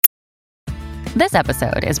This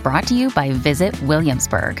episode is brought to you by Visit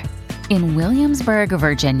Williamsburg. In Williamsburg,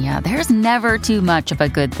 Virginia, there's never too much of a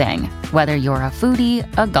good thing. Whether you're a foodie,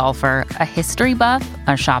 a golfer, a history buff,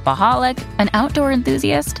 a shopaholic, an outdoor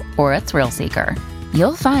enthusiast, or a thrill seeker,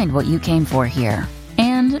 you'll find what you came for here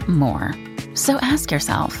and more. So ask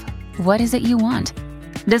yourself, what is it you want?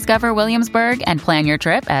 Discover Williamsburg and plan your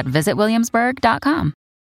trip at visitwilliamsburg.com.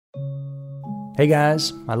 Hey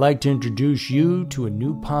guys, I'd like to introduce you to a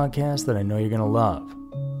new podcast that I know you're going to love.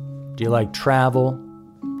 Do you like travel?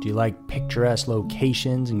 Do you like picturesque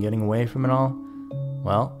locations and getting away from it all?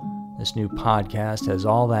 Well, this new podcast has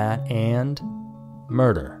all that and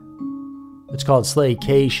murder. It's called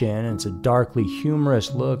Slaycation, and it's a darkly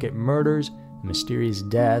humorous look at murders and mysterious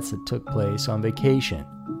deaths that took place on vacation.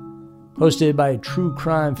 Hosted by a true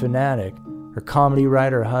crime fanatic, her comedy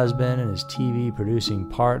writer husband, and his TV producing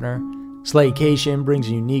partner, Slaycation brings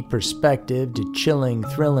a unique perspective to chilling,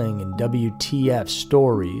 thrilling, and WTF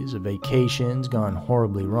stories of vacations gone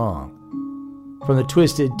horribly wrong. From the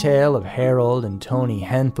twisted tale of Harold and Tony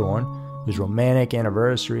Henthorne, whose romantic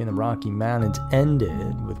anniversary in the Rocky Mountains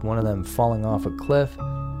ended with one of them falling off a cliff,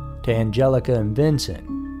 to Angelica and Vincent,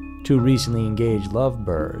 two recently engaged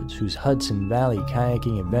lovebirds whose Hudson Valley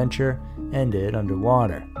kayaking adventure ended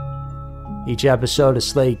underwater. Each episode of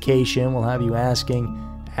Slaycation will have you asking,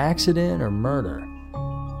 accident or murder?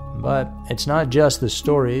 But it's not just the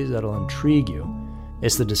stories that'll intrigue you.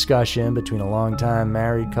 It's the discussion between a longtime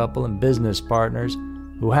married couple and business partners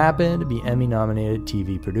who happen to be Emmy-nominated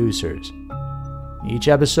TV producers. Each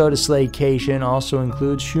episode of Slaycation also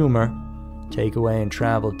includes humor, takeaway and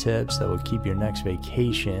travel tips that will keep your next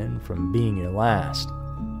vacation from being your last.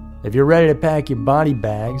 If you're ready to pack your body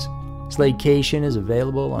bags, Slaycation is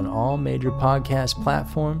available on all major podcast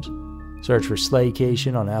platforms. Search for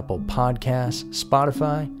Slaycation on Apple Podcasts,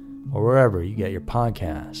 Spotify, or wherever you get your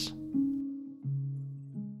podcasts.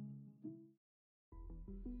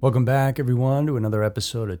 Welcome back, everyone, to another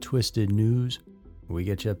episode of Twisted News, where we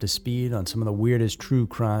get you up to speed on some of the weirdest true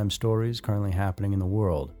crime stories currently happening in the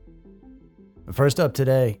world. But first up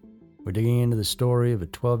today, we're digging into the story of a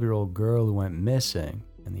 12-year-old girl who went missing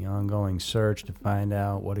and the ongoing search to find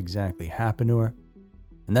out what exactly happened to her.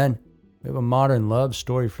 And then, we have a modern love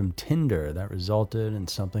story from Tinder that resulted in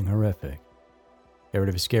something horrific. Get rid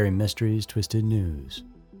of Scary Mysteries, Twisted News.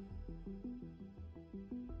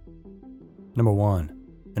 Number 1.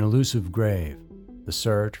 An elusive grave. The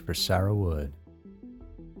search for Sara Wood.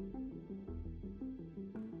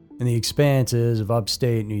 In the expanses of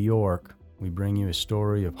upstate New York, we bring you a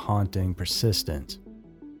story of haunting persistence.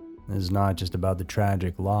 This is not just about the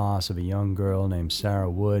tragic loss of a young girl named Sara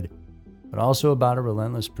Wood, but also about a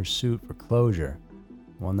relentless pursuit for closure,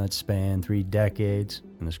 one that spanned 3 decades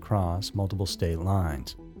and has crossed multiple state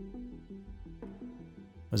lines.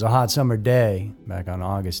 It was a hot summer day back on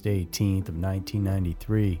August 18th of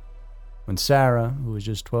 1993 when Sara, who was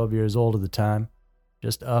just 12 years old at the time,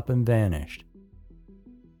 just up and vanished.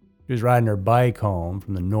 She was riding her bike home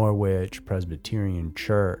from the Norwich Presbyterian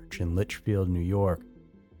Church in Litchfield, New York,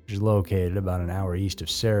 which is located about an hour east of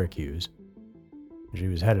Syracuse. She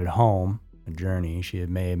was headed home, a journey she had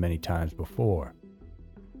made many times before.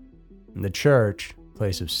 And the church,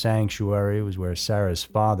 place of sanctuary, was where Sara's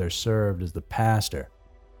father served as the pastor,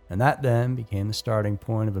 and that then became the starting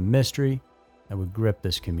point of a mystery that would grip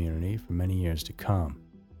this community for many years to come.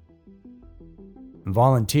 And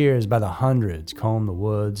volunteers by the hundreds combed the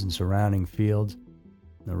woods and surrounding fields.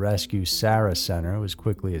 The Rescue Sara Center was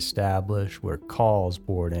quickly established, where calls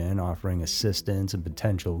poured in offering assistance and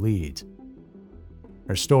potential leads.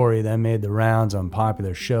 Her story then made the rounds on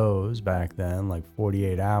popular shows back then, like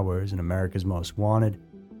 48 Hours and America's Most Wanted,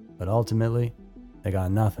 but ultimately, they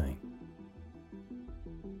got nothing.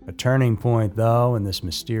 A turning point, though, in this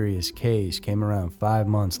mysterious case came around 5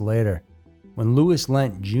 months later, when Lewis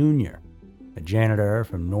Lent Jr., a janitor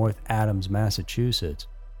from North Adams, Massachusetts,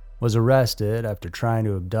 was arrested after trying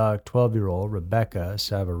to abduct 12-year-old Rebecca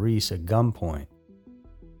Savarese at gunpoint.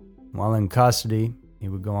 While in custody, he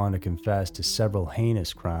would go on to confess to several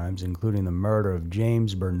heinous crimes, including the murder of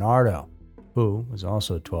James Bernardo, who was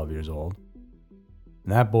also 12 years old.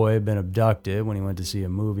 And that boy had been abducted when he went to see a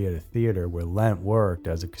movie at a theater where Lent worked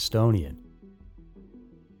as a custodian.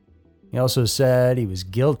 He also said he was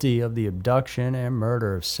guilty of the abduction and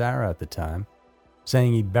murder of Sara at the time,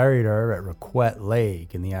 saying he buried her at Raquette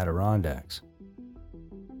Lake in the Adirondacks.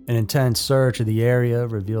 An intense search of the area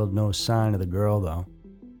revealed no sign of the girl, though,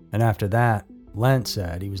 and after that, Lent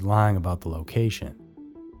said he was lying about the location.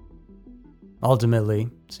 Ultimately,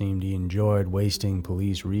 it seemed he enjoyed wasting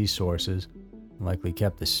police resources, and likely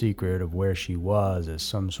kept the secret of where she was as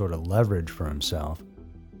some sort of leverage for himself.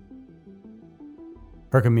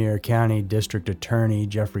 Herkimer County District Attorney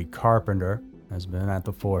Jeffrey Carpenter has been at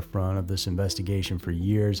the forefront of this investigation for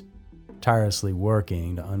years, tirelessly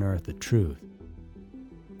working to unearth the truth.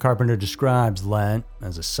 Carpenter describes Lent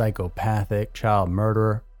as a psychopathic child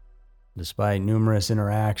murderer. Despite numerous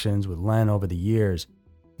interactions with Len over the years,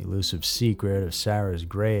 the elusive secret of Sara's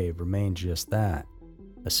grave remains just that,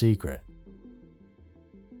 a secret.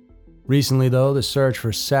 Recently, though, the search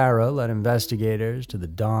for Sara led investigators to the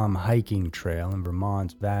Dom hiking trail in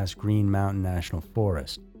Vermont's vast Green Mountain National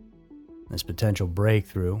Forest. This potential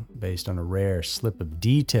breakthrough, based on a rare slip of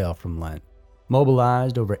detail from Lent,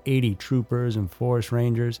 mobilized over 80 troopers and forest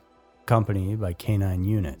rangers, accompanied by canine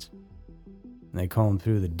units. They combed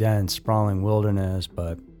through the dense, sprawling wilderness,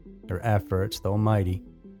 but their efforts, though mighty,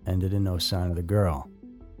 ended in no sign of the girl.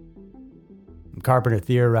 Carpenter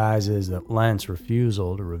theorizes that Lent's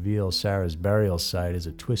refusal to reveal Sara's burial site is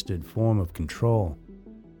a twisted form of control,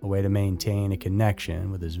 a way to maintain a connection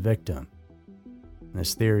with his victim.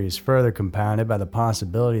 This theory is further compounded by the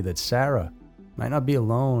possibility that Sara might not be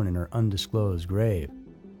alone in her undisclosed grave,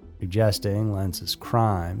 suggesting Lent's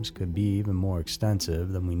crimes could be even more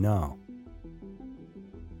extensive than we know.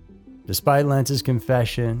 Despite Lent's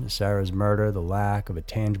confession to Sara's murder, the lack of a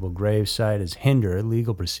tangible gravesite has hindered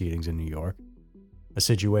legal proceedings in New York, a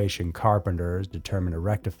situation Carpenter is determined to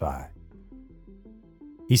rectify.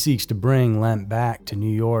 He seeks to bring Lent back to New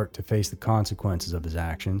York to face the consequences of his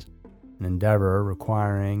actions, an endeavor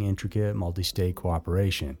requiring intricate multi-state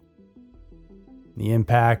cooperation. The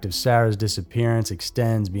impact of Sara's disappearance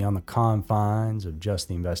extends beyond the confines of just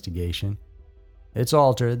the investigation. It's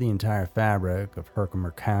altered the entire fabric of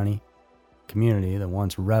Herkimer County, a community that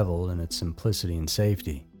once reveled in its simplicity and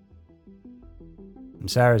safety. And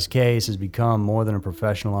Sara's case has become more than a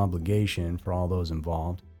professional obligation for all those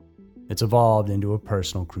involved. It's evolved into a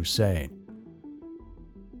personal crusade.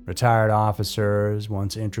 Retired officers,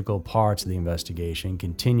 once integral parts of the investigation,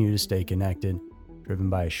 continue to stay connected, driven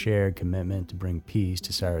by a shared commitment to bring peace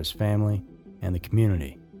to Sara's family and the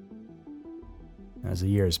community. As the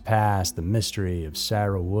years pass, the mystery of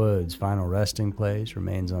Sara Wood's final resting place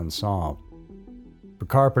remains unsolved. For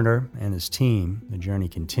Carpenter and his team, the journey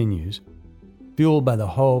continues, fueled by the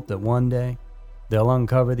hope that one day they'll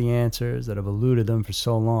uncover the answers that have eluded them for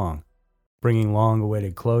so long, bringing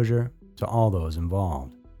long-awaited closure to all those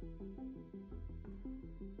involved.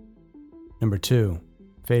 Number 2,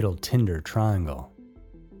 fatal Tinder triangle.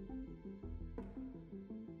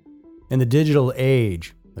 In the digital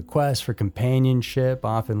age, the quest for companionship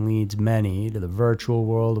often leads many to the virtual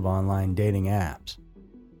world of online dating apps.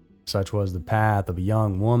 Such was the path of a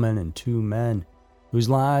young woman and 2 men whose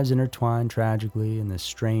lives intertwined tragically in this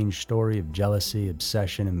strange story of jealousy,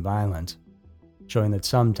 obsession, and violence, showing that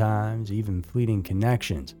sometimes even fleeting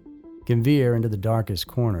connections can veer into the darkest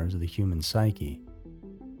corners of the human psyche.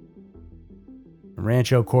 In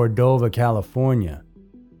Rancho Cordova, California,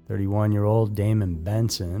 31-year-old Damon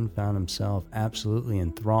Benson found himself absolutely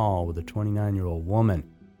enthralled with a 29-year-old woman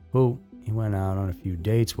who he went out on a few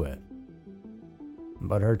dates with.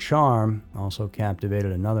 But her charm also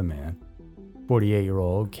captivated another man,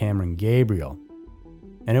 48-year-old Cameron Gabriel,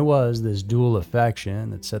 and it was this dual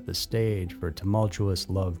affection that set the stage for a tumultuous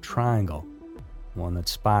love triangle, one that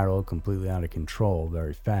spiraled completely out of control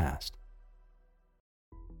very fast.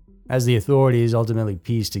 As the authorities ultimately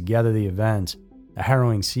pieced together the events, a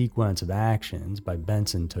harrowing sequence of actions by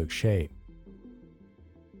Benson took shape.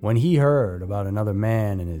 When he heard about another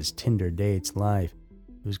man in his Tinder date's life,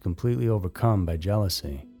 he was completely overcome by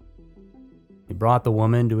jealousy. He brought the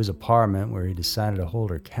woman to his apartment where he decided to hold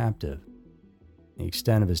her captive. The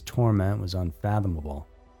extent of his torment was unfathomable.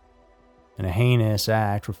 In a heinous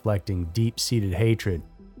act reflecting deep-seated hatred,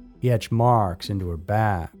 he etched marks into her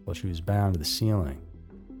back while she was bound to the ceiling.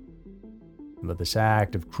 But this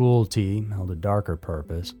act of cruelty held a darker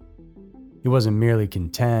purpose. He wasn't merely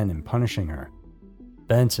content in punishing her.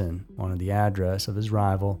 Benson wanted the address of his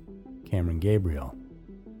rival, Cameron Gabriel.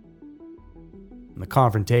 The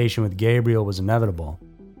confrontation with Gabriel was inevitable.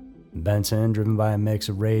 Benson, driven by a mix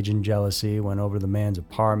of rage and jealousy, went over to the man's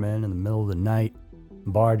apartment in the middle of the night,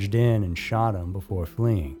 barged in and shot him before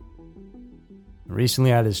fleeing.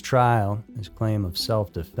 Recently at his trial, his claim of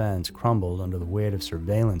self-defense crumbled under the weight of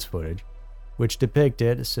surveillance footage, which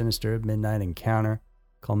depicted a sinister midnight encounter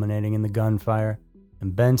culminating in the gunfire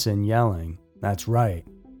and Benson yelling, "That's right,"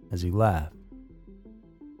 as he left.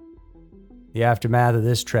 The aftermath of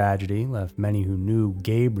this tragedy left many who knew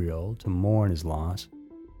Gabriel to mourn his loss.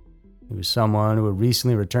 He was someone who had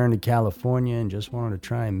recently returned to California and just wanted to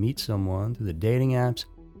try and meet someone through the dating apps,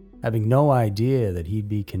 having no idea that he'd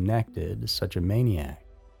be connected to such a maniac.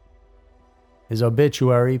 His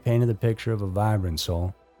obituary painted the picture of a vibrant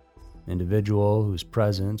soul, an individual whose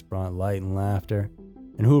presence brought light and laughter,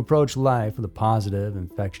 and who approached life with a positive,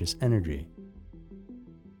 infectious energy.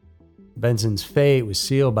 Benson's fate was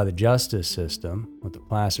sealed by the justice system, with the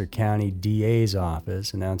Placer County DA's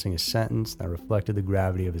office announcing a sentence that reflected the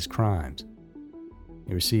gravity of his crimes.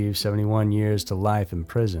 He received 71 years to life in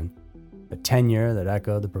prison, a tenure that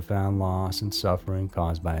echoed the profound loss and suffering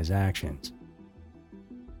caused by his actions.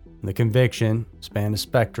 The conviction spanned a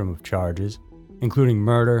spectrum of charges, including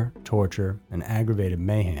murder, torture, and aggravated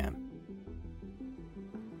mayhem.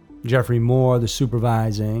 Jeffrey Moore, the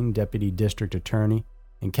supervising deputy district attorney,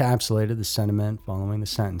 encapsulated the sentiment following the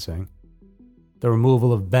sentencing. The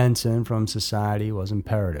removal of Benson from society was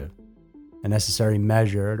imperative, a necessary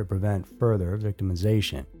measure to prevent further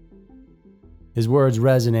victimization. His words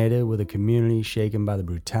resonated with a community shaken by the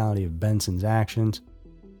brutality of Benson's actions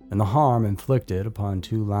and the harm inflicted upon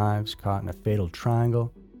two lives caught in a fatal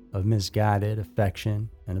triangle of misguided affection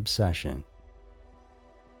and obsession.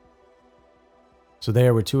 So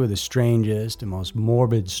there were two of the strangest and most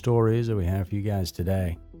morbid stories that we have for you guys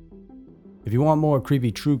today. If you want more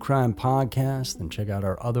creepy true crime podcasts, then check out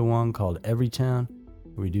our other one called Everytown,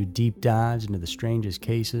 where we do deep dives into the strangest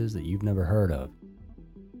cases that you've never heard of.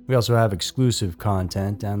 We also have exclusive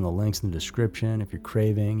content down in the links in the description if you're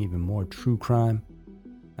craving even more true crime.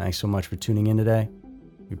 Thanks so much for tuning in today.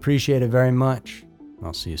 We appreciate it very much.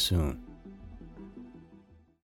 I'll see you soon.